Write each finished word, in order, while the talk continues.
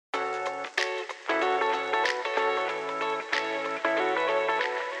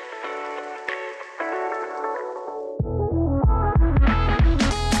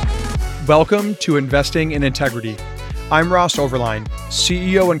Welcome to Investing in Integrity. I'm Ross Overline,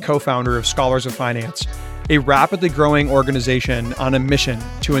 CEO and co-founder of Scholars of Finance, a rapidly growing organization on a mission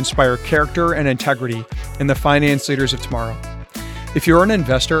to inspire character and integrity in the finance leaders of tomorrow. If you're an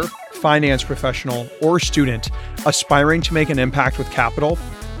investor, finance professional, or student aspiring to make an impact with capital,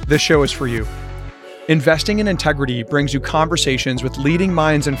 this show is for you. Investing in Integrity brings you conversations with leading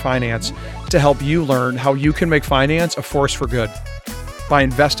minds in finance to help you learn how you can make finance a force for good by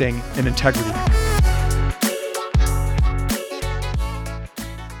investing in integrity.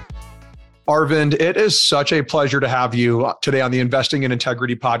 Arvind, it is such a pleasure to have you today on the Investing in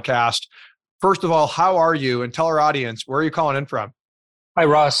Integrity podcast. First of all, how are you? And tell our audience, where are you calling in from? Hi,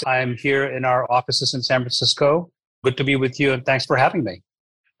 Ross. I'm here in our offices in San Francisco. Good to be with you, and thanks for having me.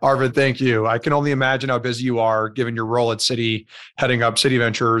 Arvind, thank you. I can only imagine how busy you are given your role at Citi, heading up Citi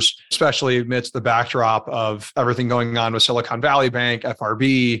Ventures, especially amidst the backdrop of everything going on with Silicon Valley Bank,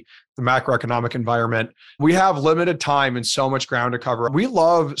 FRB, the macroeconomic environment. We have limited time and so much ground to cover. We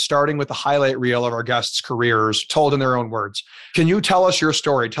love starting with the highlight reel of our guests' careers told in their own words. Can you tell us your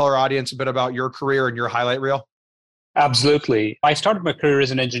story? Tell our audience a bit about your career and your highlight reel. Absolutely. I started my career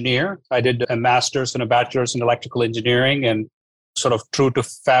as an engineer. I did a master's and a bachelor's in electrical engineering, and sort of true to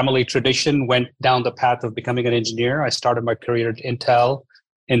family tradition, went down the path of becoming an engineer. I started my career at Intel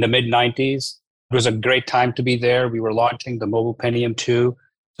in the mid-90s. It was a great time to be there. We were launching the mobile Pentium 2.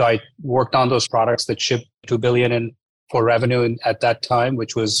 So I worked on those products that shipped $2 billion for revenue at that time,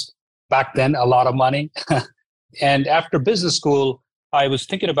 which was back then a lot of money. And after business school, I was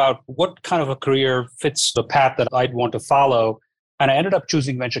thinking about what kind of a career fits the path that I'd want to follow. And I ended up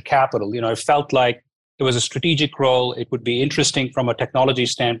choosing venture capital. I felt like it was a strategic role. It would be interesting from a technology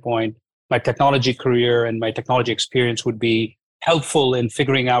standpoint. My technology career and my technology experience would be helpful in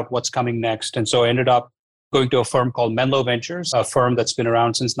figuring out what's coming next. And so I ended up going to a firm called Menlo Ventures, a firm that's been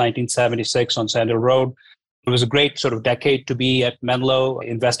around since 1976 on Sand Hill Road. It was a great sort of decade to be at Menlo,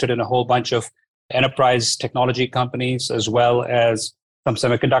 invested in a whole bunch of enterprise technology companies, as well as some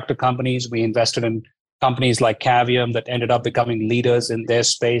semiconductor companies. We invested in companies like Cavium that ended up becoming leaders in their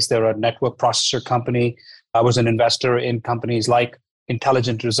space. They're a network processor company. I was an investor in companies like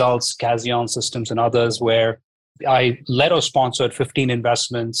Intelligent Results, Casion Systems, and others, where I led or sponsored 15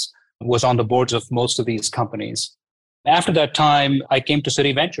 investments, was on the boards of most of these companies. After that time, I came to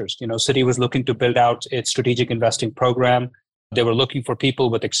Citi Ventures. Citi was looking to build out its strategic investing program. They were looking for people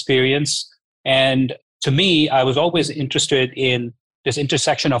with experience. And to me, I was always interested in this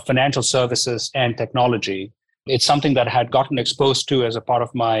intersection of financial services and technology. It's something that I had gotten exposed to as a part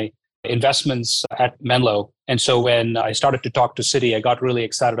of my investments at Menlo. And so when I started to talk to Citi, I got really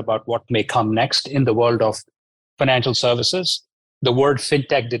excited about what may come next in the world of financial services. The word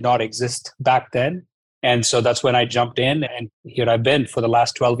fintech did not exist back then. And so that's when I jumped in, and here I've been for the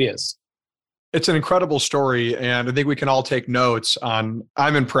last 12 years. It's an incredible story, and I think we can all take notes on,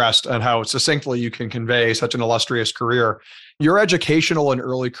 I'm impressed at how succinctly you can convey such an illustrious career. Your educational and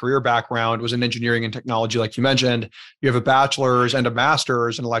early career background was in engineering and technology, like you mentioned. You have a bachelor's and a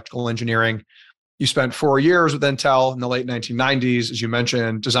master's in electrical engineering. You spent 4 years with Intel in the late 1990s, as you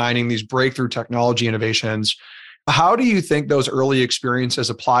mentioned, designing these breakthrough technology innovations. How do you think those early experiences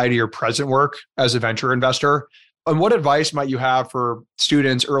apply to your present work as a venture investor? And what advice might you have for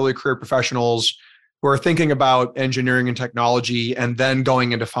students, early career professionals who are thinking about engineering and technology and then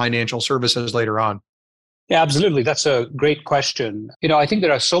going into financial services later on? Yeah, absolutely. That's a great question. I think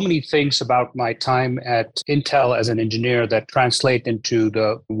there are so many things about my time at Intel as an engineer that translate into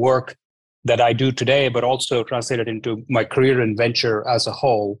the work that I do today, but also translated into my career in venture as a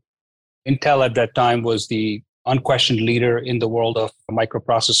whole. Intel at that time was the unquestioned leader in the world of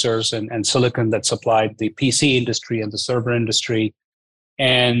microprocessors and silicon that supplied the PC industry and the server industry.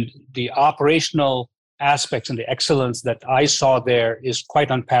 And the operational aspects and the excellence that I saw there is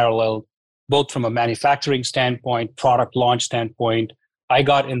quite unparalleled, both from a manufacturing standpoint, product launch standpoint. I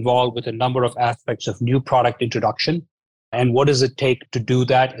got involved with a number of aspects of new product introduction. And what does it take to do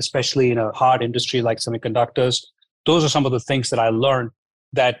that, especially in a hard industry like semiconductors? Those are some of the things that I learned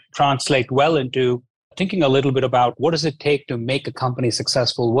that translate well into thinking a little bit about what does it take to make a company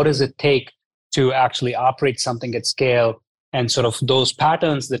successful? What does it take to actually operate something at scale? And sort of those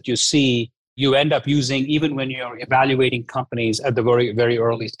patterns that you see, you end up using even when you're evaluating companies at the very, very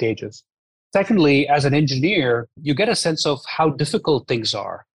early stages. Secondly, as an engineer, you get a sense of how difficult things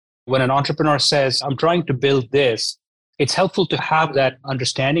are. When an entrepreneur says, I'm trying to build this, it's helpful to have that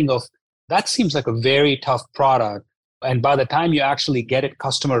understanding of that seems like a very tough product. And by the time you actually get it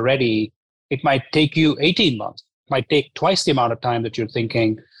customer ready, it might take you 18 months. It might take twice the amount of time that you're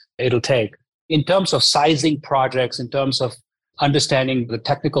thinking it'll take. In terms of sizing projects, in terms of understanding the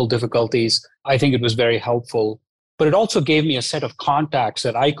technical difficulties, I think it was very helpful. But it also gave me a set of contacts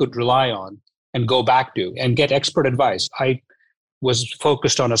that I could rely on and go back to and get expert advice. I was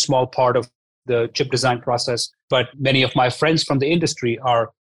focused on a small part of the chip design process, but many of my friends from the industry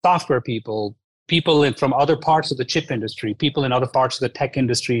are software people, from other parts of the chip industry, people in other parts of the tech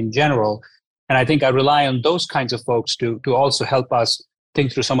industry in general. And I think I rely on those kinds of folks to also help us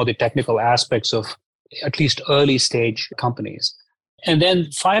think through some of the technical aspects of at least early stage companies. And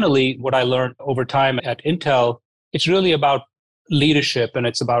then finally, what I learned over time at Intel, it's really about leadership and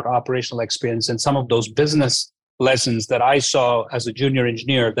it's about operational experience and some of those business lessons that I saw as a junior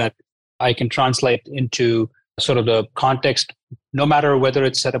engineer that I can translate into sort of the context, no matter whether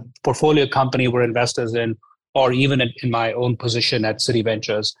it's at a portfolio company we're investors in, or even in my own position at Citi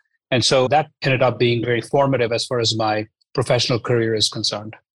Ventures. And so that ended up being very formative as far as my professional career is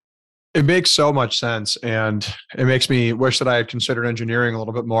concerned. It makes so much sense. And it makes me wish that I had considered engineering a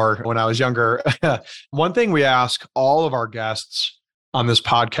little bit more when I was younger. One thing we ask all of our guests on this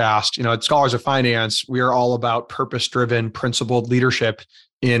podcast, at Scholars of Finance, we are all about purpose-driven, principled leadership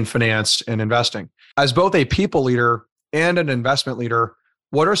in finance and investing. As both a people leader and an investment leader,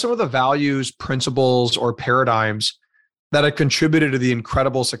 what are some of the values, principles, or paradigms that have contributed to the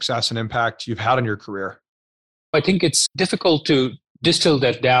incredible success and impact you've had in your career? I think it's difficult to distill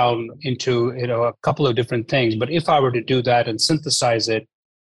that down into a couple of different things. But if I were to do that and synthesize it,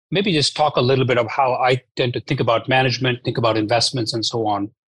 maybe just talk a little bit of how I tend to think about management, think about investments, and so on.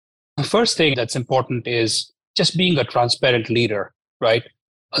 The first thing that's important is just being a transparent leader, right?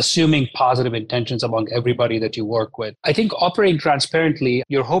 Assuming positive intentions among everybody that you work with. I think operating transparently,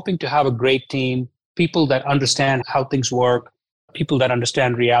 you're hoping to have a great team, people that understand how things work, people that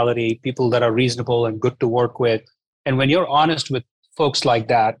understand reality, people that are reasonable and good to work with. And when you're honest with folks like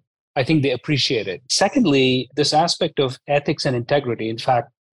that, I think they appreciate it. Secondly, this aspect of ethics and integrity, in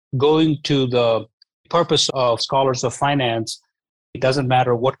fact, going to the purpose of Scholars of Finance, it doesn't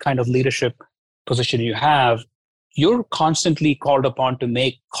matter what kind of leadership position you have, you're constantly called upon to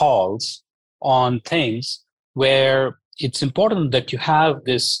make calls on things where it's important that you have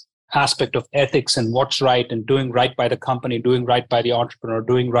this aspect of ethics and what's right and doing right by the company, doing right by the entrepreneur,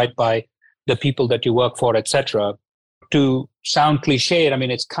 doing right by the people that you work for, etc. To sound cliched, I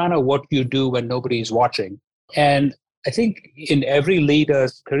mean, it's kind of what you do when nobody's watching. And I think in every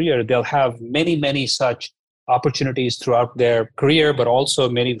leader's career, they'll have many, many such opportunities throughout their career, but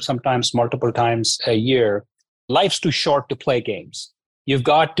also sometimes multiple times a year. Life's too short to play games. You've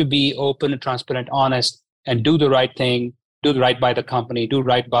got to be open and transparent, honest, and do the right thing, do right by the company, do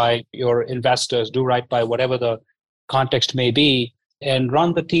right by your investors, do right by whatever the context may be, and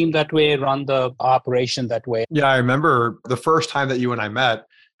run the team that way, run the operation that way. Yeah, I remember the first time that you and I met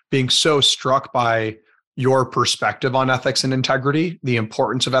being so struck by your perspective on ethics and integrity, the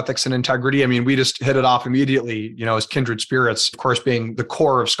importance of ethics and integrity. I mean, we just hit it off immediately, as kindred spirits, of course, being the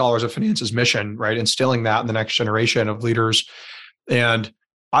core of Scholars of Finance's mission, right? Instilling that in the next generation of leaders. And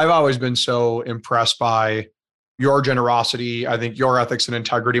I've always been so impressed by your generosity, I think your ethics and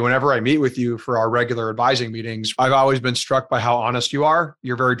integrity. Whenever I meet with you for our regular advising meetings, I've always been struck by how honest you are.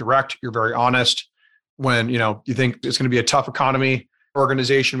 You're very direct, you're very honest. When, you think it's going to be a tough economy,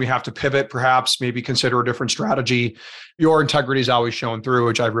 organization, we have to pivot, perhaps, maybe consider a different strategy. Your integrity is always shown through,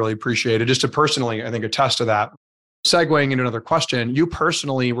 which I've really appreciated. Just to personally, I think, attest to that. Segueing into another question, you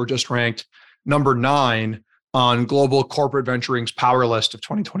personally were just ranked number 9 on Global Corporate Venturing's Power List of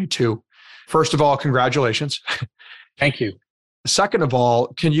 2022. First of all, congratulations. Thank you. Second of all,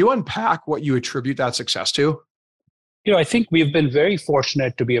 can you unpack what you attribute that success to? I think we've been very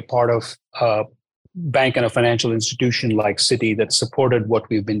fortunate to be a part of a bank and a financial institution like Citi that supported what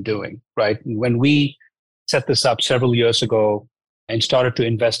we've been doing, right? When we set this up several years ago and started to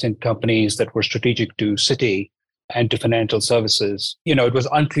invest in companies that were strategic to Citi and to financial services, it was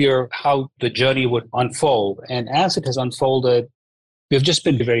unclear how the journey would unfold. And as it has unfolded, we've just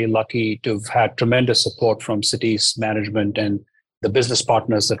been very lucky to have had tremendous support from Citi's management and the business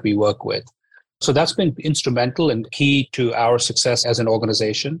partners that we work with. So that's been instrumental and key to our success as an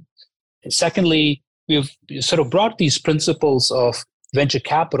organization. And secondly, we've sort of brought these principles of venture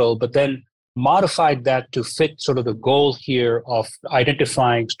capital, but then modified that to fit sort of the goal here of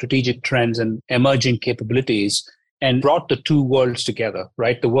identifying strategic trends and emerging capabilities and brought the two worlds together,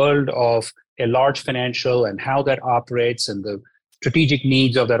 right? The world of a large financial and how that operates and the strategic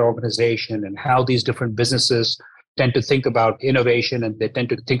needs of that organization and how these different businesses tend to think about innovation and they tend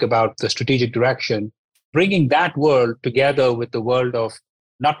to think about the strategic direction, bringing that world together with the world of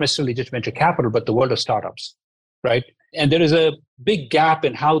not necessarily just venture capital, but the world of startups, right? And there is a big gap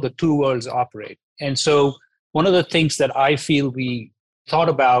in how the two worlds operate. And so one of the things that I feel we thought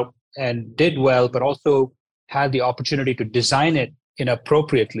about and did well, but also had the opportunity to design it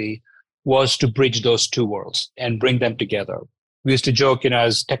inappropriately, was to bridge those two worlds and bring them together. We used to joke,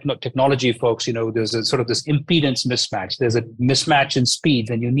 as technology folks, there's a sort of this impedance mismatch. There's a mismatch in speeds,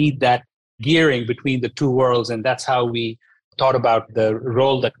 and you need that gearing between the two worlds. And that's how we thought about the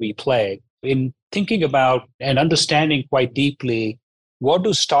role that we play in thinking about and understanding quite deeply, what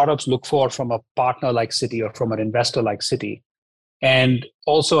do startups look for from a partner like Citi or from an investor like Citi? And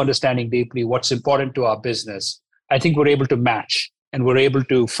also understanding deeply what's important to our business. I think we're able to match and we're able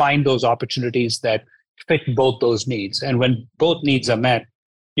to find those opportunities that fit both those needs. And when both needs are met,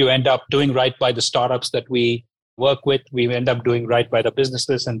 you end up doing right by the startups that we work with. We end up doing right by the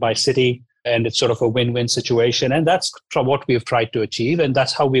businesses and by Citi. And it's sort of a win-win situation. And that's from what we've tried to achieve. And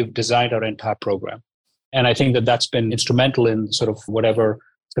that's how we've designed our entire program. And I think that that's been instrumental in sort of whatever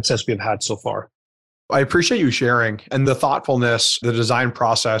success we've had so far. I appreciate you sharing, and the thoughtfulness, the design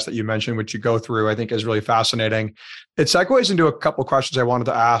process that you mentioned, which you go through, I think is really fascinating. It segues into a couple of questions I wanted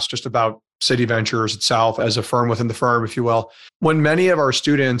to ask just about Citi Ventures itself as a firm within the firm, if you will. When many of our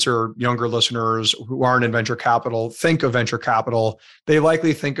students or younger listeners who aren't in venture capital think of venture capital, they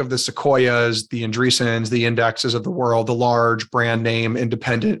likely think of the Sequoias, the Andreessens, the Indexes of the world, the large brand name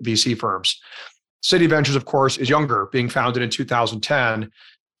independent VC firms. Citi Ventures, of course, is younger, being founded in 2010,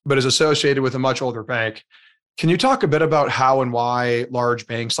 but is associated with a much older bank. Can you talk a bit about how and why large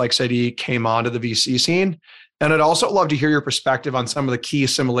banks like Citi came onto the VC scene? And I'd also love to hear your perspective on some of the key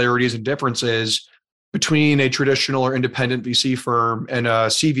similarities and differences between a traditional or independent VC firm and a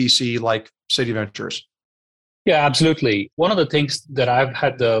CVC like Citi Ventures. Yeah, absolutely. One of the things that I've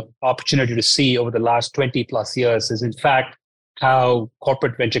had the opportunity to see over the last 20 plus years is, in fact, how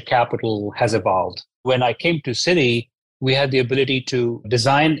corporate venture capital has evolved. When I came to Citi, we had the ability to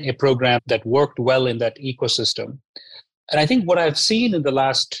design a program that worked well in that ecosystem. And I think what I've seen in the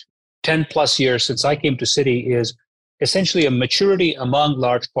last 10 plus years since I came to Citi is essentially a maturity among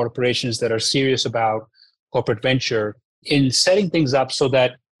large corporations that are serious about corporate venture in setting things up so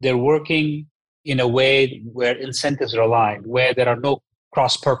that they're working in a way where incentives are aligned, where there are no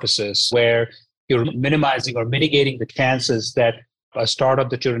cross purposes, where you're minimizing or mitigating the chances that a startup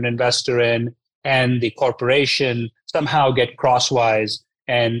that you're an investor in and the corporation somehow get crosswise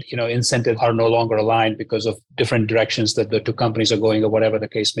and incentives are no longer aligned because of different directions that the two companies are going or whatever the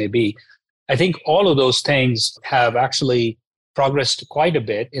case may be. I think all of those things have actually progressed quite a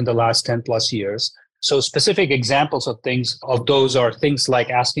bit in the last 10 plus years. So specific examples of those are things like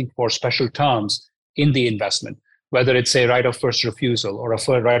asking for special terms in the investment, whether it's a right of first refusal or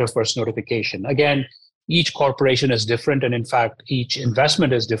a right of first notification. Again, each corporation is different, and in fact, each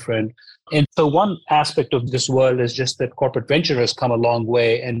investment is different. And so one aspect of this world is just that corporate venture has come a long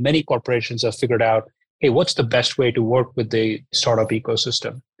way, and many corporations have figured out, hey, what's the best way to work with the startup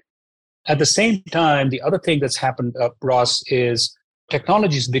ecosystem? At the same time, the other thing that's happened, Ross, is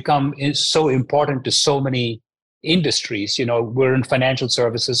technology has become so important to so many industries. We're in financial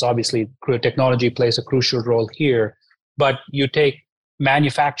services. Obviously, technology plays a crucial role here. But you take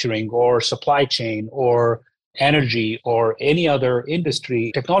manufacturing or supply chain or energy or any other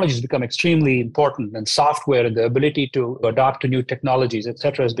industry, technology has become extremely important, and software and the ability to adopt to new technologies, et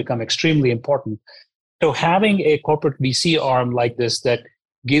cetera, has become extremely important. So having a corporate VC arm like this that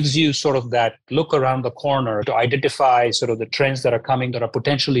gives you sort of that look around the corner to identify sort of the trends that are coming that are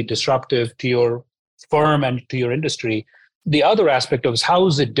potentially disruptive to your firm and to your industry. The other aspect of is how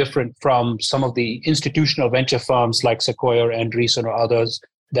is it different from some of the institutional venture firms like Sequoia or Andreessen or others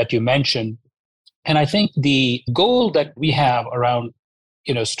that you mentioned. And I think the goal that we have around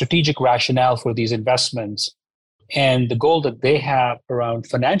strategic rationale for these investments and the goal that they have around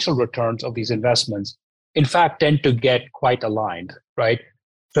financial returns of these investments, in fact, tend to get quite aligned, right?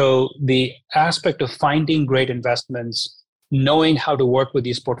 So the aspect of finding great investments, knowing how to work with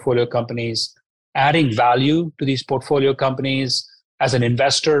these portfolio companies, adding value to these portfolio companies as an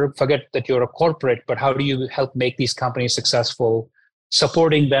investor, forget that you're a corporate, but how do you help make these companies successful,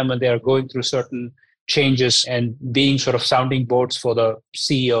 supporting them when they're going through certain changes and being sort of sounding boards for the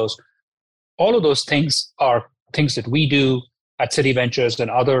CEOs. All of those things are things that we do at Citi Ventures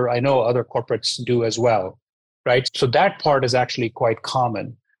and I know other corporates do as well, right? So that part is actually quite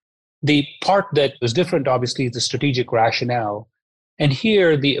common. The part that is different, obviously, is the strategic rationale. And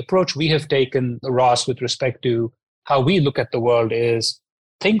here, the approach we have taken, Ross, with respect to how we look at the world is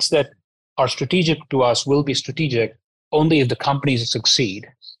things that are strategic to us will be strategic only if the companies succeed.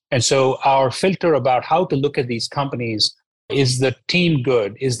 And so our filter about how to look at these companies, is the team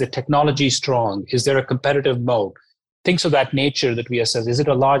good? Is the technology strong? Is there a competitive moat? Things of that nature that we assess. Is it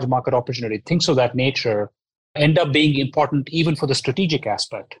a large market opportunity? Things of that nature end up being important even for the strategic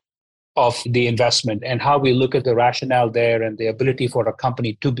aspect of the investment and how we look at the rationale there and the ability for a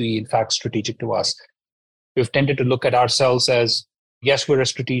company to be, in fact, strategic to us. We've tended to look at ourselves as, yes, we're a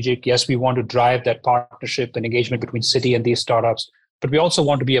strategic. Yes, we want to drive that partnership and engagement between Citi and these startups, but we also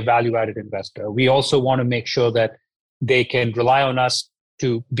want to be a value-added investor. We also want to make sure that they can rely on us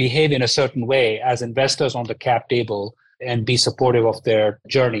to behave in a certain way as investors on the cap table and be supportive of their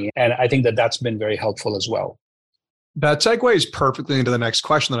journey. And I think that that's been very helpful as well. That segues perfectly into the next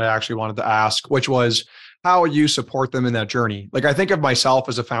question that I actually wanted to ask, which was how you support them in that journey. Like, I think of myself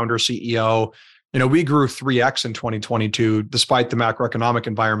as a founder CEO, we grew 3x in 2022, despite the macroeconomic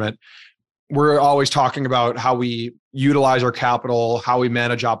environment. We're always talking about how we utilize our capital, how we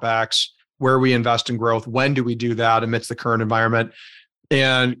manage OpEx, where we invest in growth, when do we do that amidst the current environment.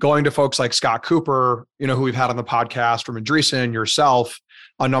 And going to folks like Scott Cooper, who we've had on the podcast, from Andreessen, yourself,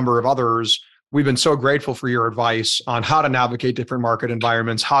 a number of others, we've been so grateful for your advice on how to navigate different market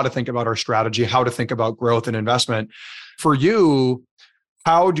environments, how to think about our strategy, how to think about growth and investment. For you,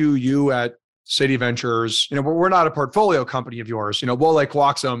 how do you at Citi Ventures, we're not a portfolio company of yours, Wole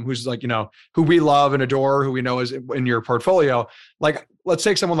Quaxum, who's like, who we love and adore, who we know is in your portfolio. Like, let's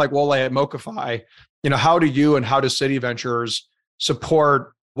take someone like Wole at Mocafy. How do you and how does Citi Ventures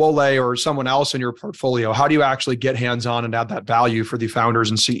support Wole or someone else in your portfolio? How do you actually get hands-on and add that value for the founders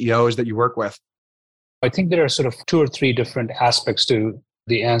and CEOs that you work with? I think there are sort of 2 or 3 different aspects to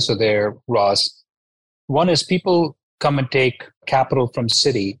the answer there, Ross. One is people come and take capital from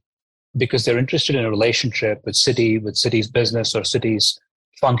Citi because they're interested in a relationship with Citi, with Citi's business or Citi's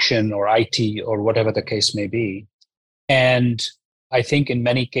function or IT or whatever the case may be. And I think in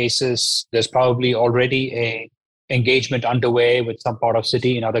many cases, there's probably already a engagement underway with some part of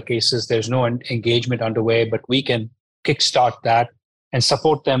Citi. In other cases, there's no engagement underway, but we can kickstart that and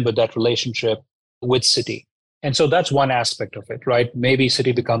support them with that relationship with Citi. And so that's one aspect of it, right? Maybe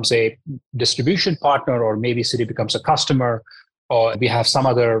Citi becomes a distribution partner, or maybe Citi becomes a customer, or we have some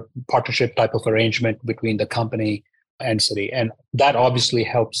other partnership type of arrangement between the company and Citi. And that obviously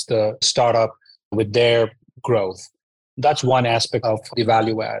helps the startup with their growth. That's one aspect of the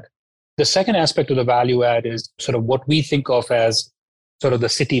value add. The second aspect of the value add is sort of what we think of as sort of the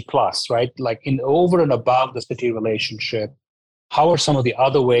Citi plus, right? Like, in over and above the Citi relationship, how are some of the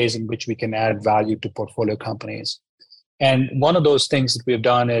other ways in which we can add value to portfolio companies? And one of those things that we've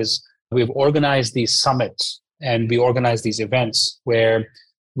done is we've organized these summits and we organize these events where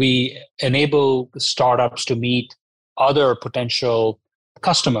we enable startups to meet other potential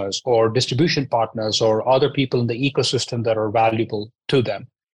customers or distribution partners or other people in the ecosystem that are valuable to them.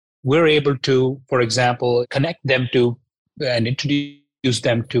 We're able to, for example, connect them to and introduce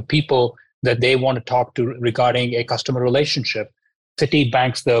them to people that they want to talk to regarding a customer relationship. Citi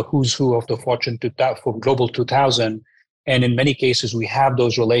banks the who's who of the Fortune 2000, for Global 2000. And in many cases, we have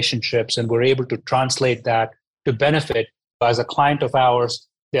those relationships and we're able to translate that to benefit. As a client of ours,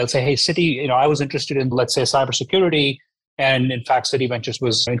 they'll say, hey, Citi, I was interested in, let's say, cybersecurity. And in fact, Citi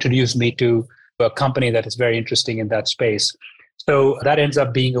Ventures introduced me to a company that is very interesting in that space. So that ends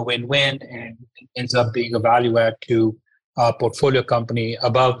up being a win-win and ends up being a value add to a portfolio company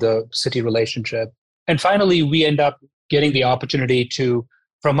above the Citi relationship. And finally, we end up getting the opportunity to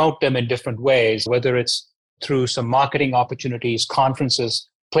promote them in different ways, whether it's through some marketing opportunities, conferences,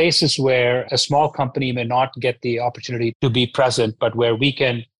 places where a small company may not get the opportunity to be present, but where we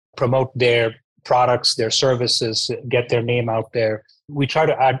can promote their products, their services, get their name out there. We try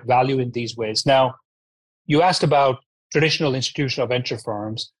to add value in these ways. Now, you asked about traditional institutional venture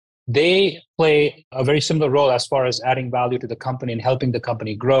firms. They play a very similar role as far as adding value to the company and helping the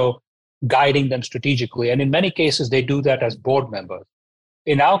company grow, guiding them strategically. And in many cases, they do that as board members.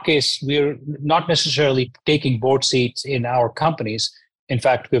 In our case, we're not necessarily taking board seats in our companies. In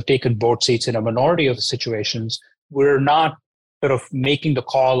fact, we've taken board seats in a minority of the situations. We're not sort of making the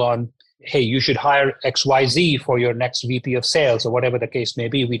call on, hey, you should hire XYZ for your next VP of sales or whatever the case may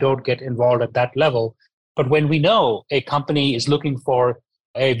be. We don't get involved at that level. But when we know a company is looking for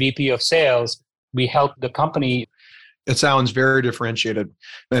a VP of sales, we help the company. It sounds very differentiated.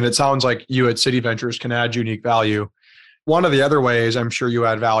 And it sounds like you at Citi Ventures can add unique value. One of the other ways I'm sure you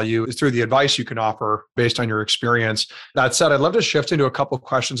add value is through the advice you can offer based on your experience. That said, I'd love to shift into a couple of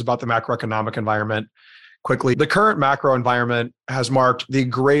questions about the macroeconomic environment quickly. The current macro environment has marked the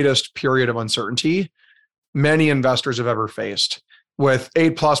greatest period of uncertainty many investors have ever faced, with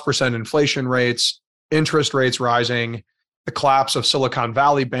 8+% inflation rates, interest rates rising, the collapse of Silicon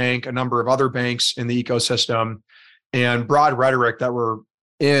Valley Bank, a number of other banks in the ecosystem, and broad rhetoric that we're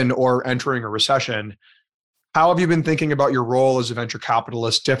in or entering a recession. How have you been thinking about your role as a venture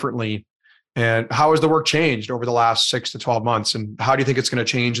capitalist differently And how has the work changed over the last 6 to 12 months? And how do you think it's going to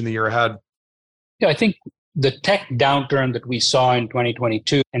change in the year ahead? Yeah, I think the tech downturn that we saw in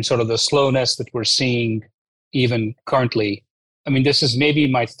 2022 and sort of the slowness that we're seeing even currently, I mean, this is maybe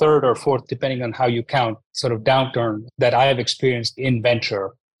my third or fourth, depending on how you count, sort of downturn that I have experienced in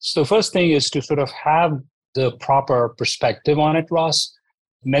venture. So first thing is to sort of have the proper perspective on it, Ross.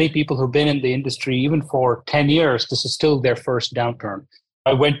 Many people who've been in the industry, even for 10 years, this is still their first downturn.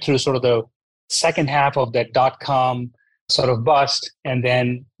 I went through sort of the second half of that dot-com sort of bust, and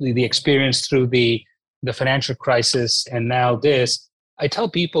then the experience through the financial crisis, and now this. I tell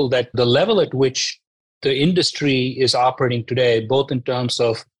people that the level at which the industry is operating today, both in terms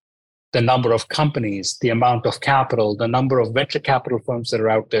of the number of companies, the amount of capital, the number of venture capital firms that are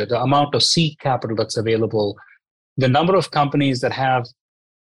out there, the amount of seed capital that's available, the number of companies that have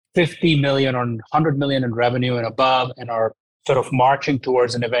 50 million or 100 million in revenue and above and are sort of marching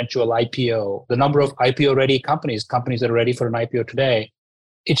towards an eventual IPO, the number of IPO-ready companies that are ready for an IPO today,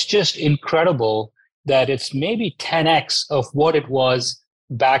 it's just incredible that it's maybe 10x of what it was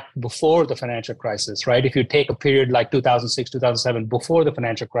back before the financial crisis, right? If you take a period like 2006, 2007, before the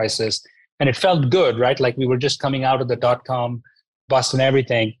financial crisis, and it felt good, right? Like we were just coming out of the dot-com bust and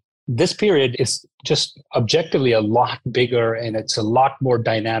everything. This period is just objectively a lot bigger and it's a lot more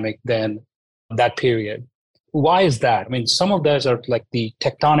dynamic than that period. Why is that? I mean, some of those are like the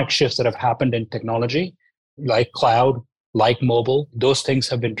tectonic shifts that have happened in technology, like cloud, like mobile. Those things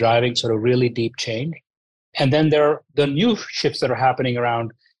have been driving sort of really deep change. And then there are the new shifts that are happening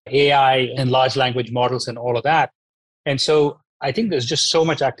around AI and large language models and all of that. And so I think there's just so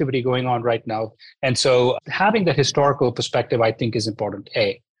much activity going on right now. And so having that historical perspective, I think, is important,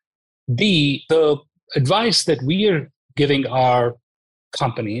 A. B, the advice that we are giving our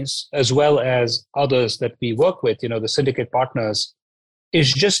companies, as well as others that we work with, the syndicate partners,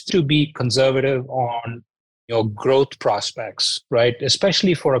 is just to be conservative on growth prospects, right?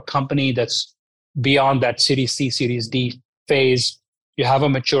 Especially for a company that's beyond that Series C, Series D phase. You have a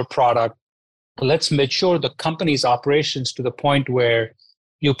mature product. Let's mature the company's operations to the point where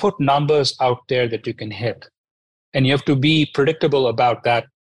you put numbers out there that you can hit. And you have to be predictable about that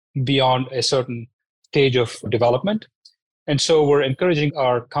beyond a certain stage of development. And so we're encouraging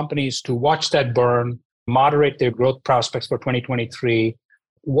our companies to watch that burn, moderate their growth prospects for 2023,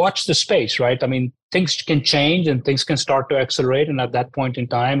 watch the space, right? I mean, things can change and things can start to accelerate. And at that point in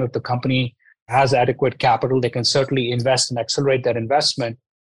time, if the company has adequate capital, they can certainly invest and accelerate that investment.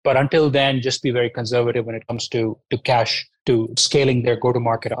 But until then, just be very conservative when it comes to cash, to scaling their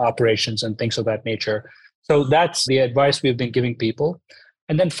go-to-market operations and things of that nature. So that's the advice we've been giving people.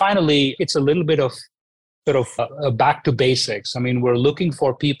 And then finally, it's a little bit of sort of a back to basics. I mean, we're looking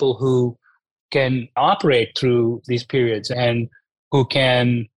for people who can operate through these periods and who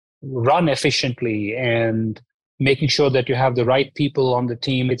can run efficiently and making sure that you have the right people on the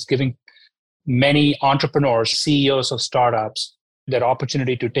team. It's giving many entrepreneurs, CEOs of startups, that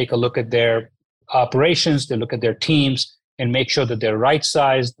opportunity to take a look at their operations, they look at their teams and make sure that they're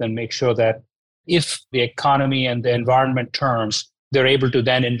right-sized, and make sure that if the economy and the environment turns, they're able to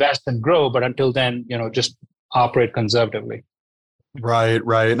then invest and grow. But until then, just operate conservatively. Right.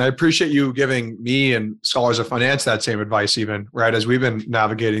 And I appreciate you giving me and scholars of finance that same advice, even, right, as we've been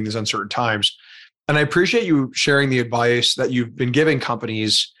navigating these uncertain times. And I appreciate you sharing the advice that you've been giving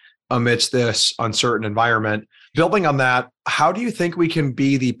companies amidst this uncertain environment. Building on that, how do you think we can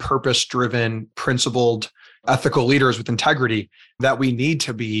be the purpose-driven, principled, ethical leaders with integrity that we need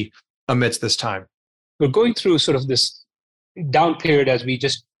to be amidst this time? We're going through sort of this down period, as we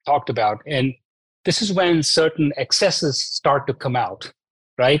just talked about. And this is when certain excesses start to come out,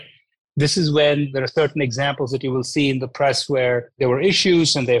 right? This is when there are certain examples that you will see in the press where there were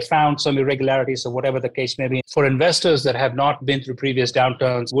issues and they found some irregularities or whatever the case may be. For investors that have not been through previous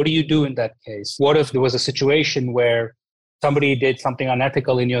downturns, what do you do in that case? What if there was a situation where somebody did something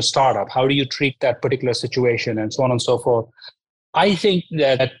unethical in your startup? How do you treat that particular situation, and so on and so forth? I think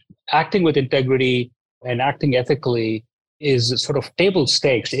that acting with integrity and acting ethically is sort of table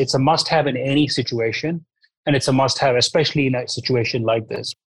stakes. It's a must-have in any situation, and it's a must-have, especially in a situation like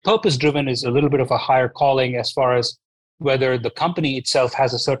this. Purpose-driven is a little bit of a higher calling as far as whether the company itself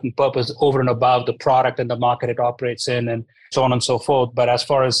has a certain purpose over and above the product and the market it operates in, and so on and so forth. But as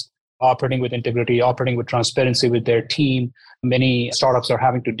far as operating with integrity, operating with transparency with their team, many startups are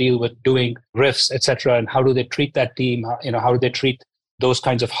having to deal with doing riffs, et cetera. And how do they treat that team? How do they treat those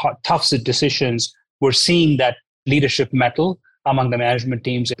kinds of tough decisions? We're seeing that leadership mettle among the management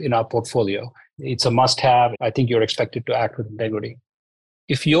teams in our portfolio. It's a must-have. I think you're expected to act with integrity.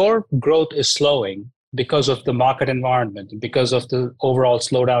 If your growth is slowing because of the market environment, because of the overall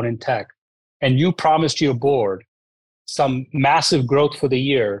slowdown in tech, and you promised your board some massive growth for the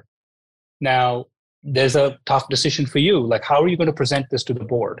year. Now, there's a tough decision for you. Like, how are you going to present this to the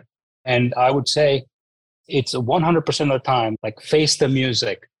board? And I would say it's 100% of the time, like, face the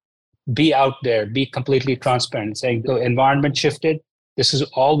music, be out there, be completely transparent, saying the environment shifted. This is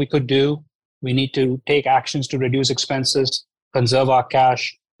all we could do. We need to take actions to reduce expenses, conserve our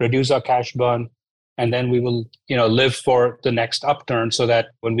cash, reduce our cash burn, and then we will, live for the next upturn so that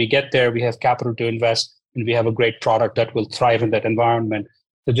when we get there, we have capital to invest and we have a great product that will thrive in that environment.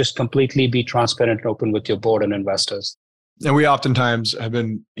 So just completely be transparent and open with your board and investors. And we oftentimes have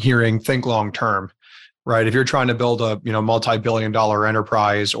been hearing think long term, right? If you're trying to build a multi-billion-dollar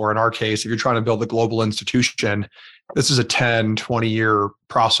enterprise, or in our case, if you're trying to build a global institution, this is a 10, 20-year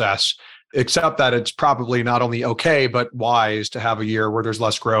process, except that it's probably not only okay, but wise to have a year where there's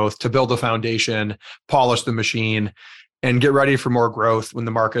less growth, to build a foundation, polish the machine, and get ready for more growth when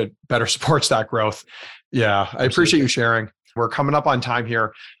the market better supports that growth. Yeah, I appreciate you sharing. We're coming up on time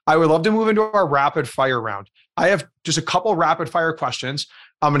here. I would love to move into our rapid fire round. I have just a couple rapid fire questions.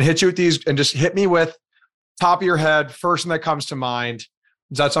 I'm going to hit you with these and just hit me with top of your head, first thing that comes to mind.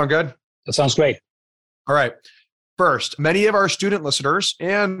 Does that sound good? That sounds great. All right. First, many of our student listeners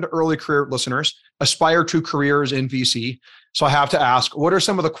and early career listeners aspire to careers in VC. So I have to ask, what are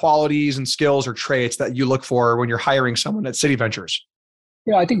some of the qualities and skills or traits that you look for when you're hiring someone at Citi Ventures?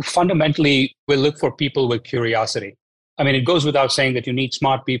 I think fundamentally, we look for people with curiosity. I mean, it goes without saying that you need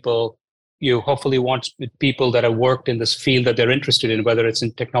smart people. You hopefully want people that have worked in this field that they're interested in, whether it's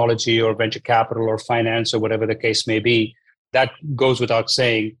in technology or venture capital or finance or whatever the case may be. That goes without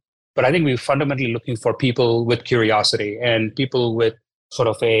saying. But I think we're fundamentally looking for people with curiosity and people with sort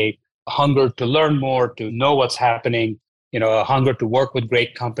of a hunger to learn more, to know what's happening, a hunger to work with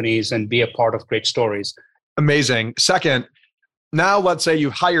great companies and be a part of great stories. Amazing. Second, now let's say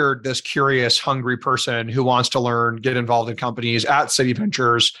you've hired this curious, hungry person who wants to learn, get involved in companies at Citi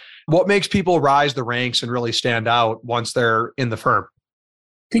Ventures. What makes people rise the ranks and really stand out once they're in the firm?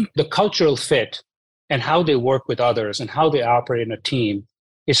 I think the cultural fit and how they work with others and how they operate in a team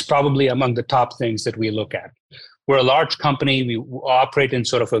is probably among the top things that we look at. We're a large company. We operate in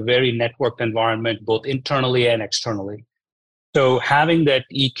sort of a very networked environment, both internally and externally. So having that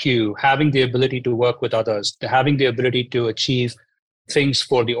EQ, having the ability to work with others, having the ability to achieve things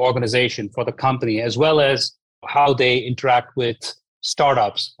for the organization, for the company, as well as how they interact with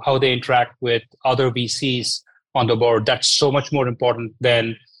startups, how they interact with other VCs on the board, that's so much more important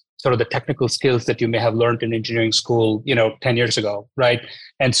than sort of the technical skills that you may have learned in engineering school, 10 years ago, right?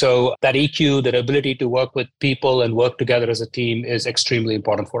 And so that EQ, that ability to work with people and work together as a team is extremely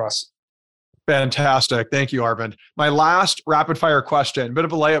important for us. Fantastic. Thank you, Arvind. My last rapid fire question, bit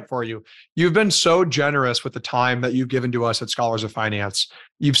of a layup for you. You've been so generous with the time that you've given to us at Scholars of Finance.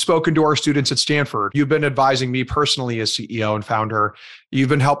 You've spoken to our students at Stanford. You've been advising me personally as CEO and founder. You've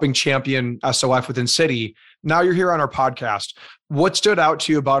been helping champion SOF within Citi. Now you're here on our podcast. What stood out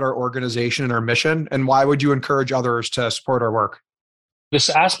to you about our organization and our mission, and why would you encourage others to support our work? This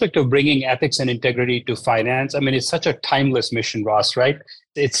aspect of bringing ethics and integrity to finance, I mean, it's such a timeless mission, Ross, right?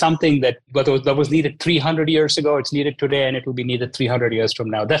 It's something that whether that was needed 300 years ago, it's needed today, and it will be needed 300 years from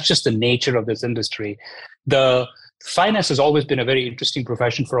now. That's just the nature of this industry. The finance has always been a very interesting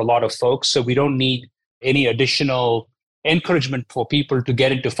profession for a lot of folks, so we don't need any additional encouragement for people to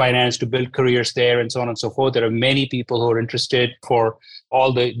get into finance, to build careers there, and so on and so forth. There are many people who are interested for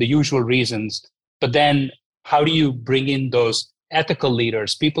all the usual reasons. But then how do you bring in those ethical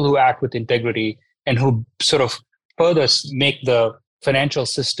leaders, people who act with integrity and who sort of further make the financial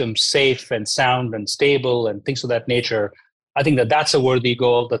system safe and sound and stable and things of that nature? I think that that's a worthy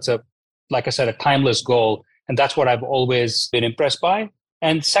goal. That's like I said, a timeless goal. And that's what I've always been impressed by.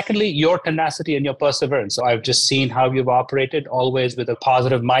 And secondly, your tenacity and your perseverance. So I've just seen how you've operated, always with a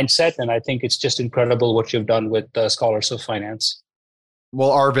positive mindset. And I think it's just incredible what you've done with Scholars of Finance. Well,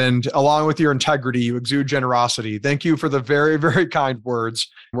 Arvind, along with your integrity, you exude generosity. Thank you for the very, very kind words.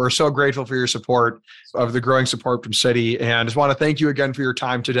 We're so grateful for your support, of the growing support from Citi. And I just want to thank you again for your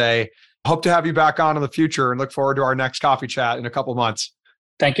time today. Hope to have you back on in the future and look forward to our next coffee chat in a couple of months.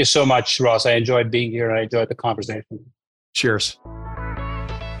 Thank you so much, Ross. I enjoyed being here and I enjoyed the conversation. Cheers.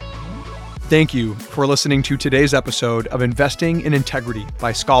 Thank you for listening to today's episode of Investing in Integrity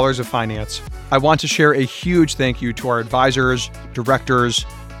by Scholars of Finance. I want to share a huge thank you to our advisors, directors,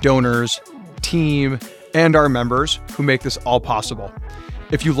 donors, team, and our members who make this all possible.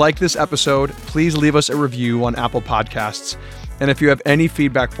 If you like this episode, please leave us a review on Apple Podcasts. And if you have any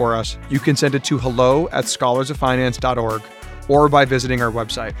feedback for us, you can send it to hello@scholarsoffinance.org or by visiting our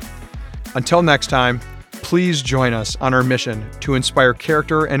website. Until next time, please join us on our mission to inspire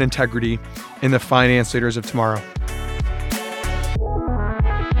character and integrity in the finance leaders of tomorrow.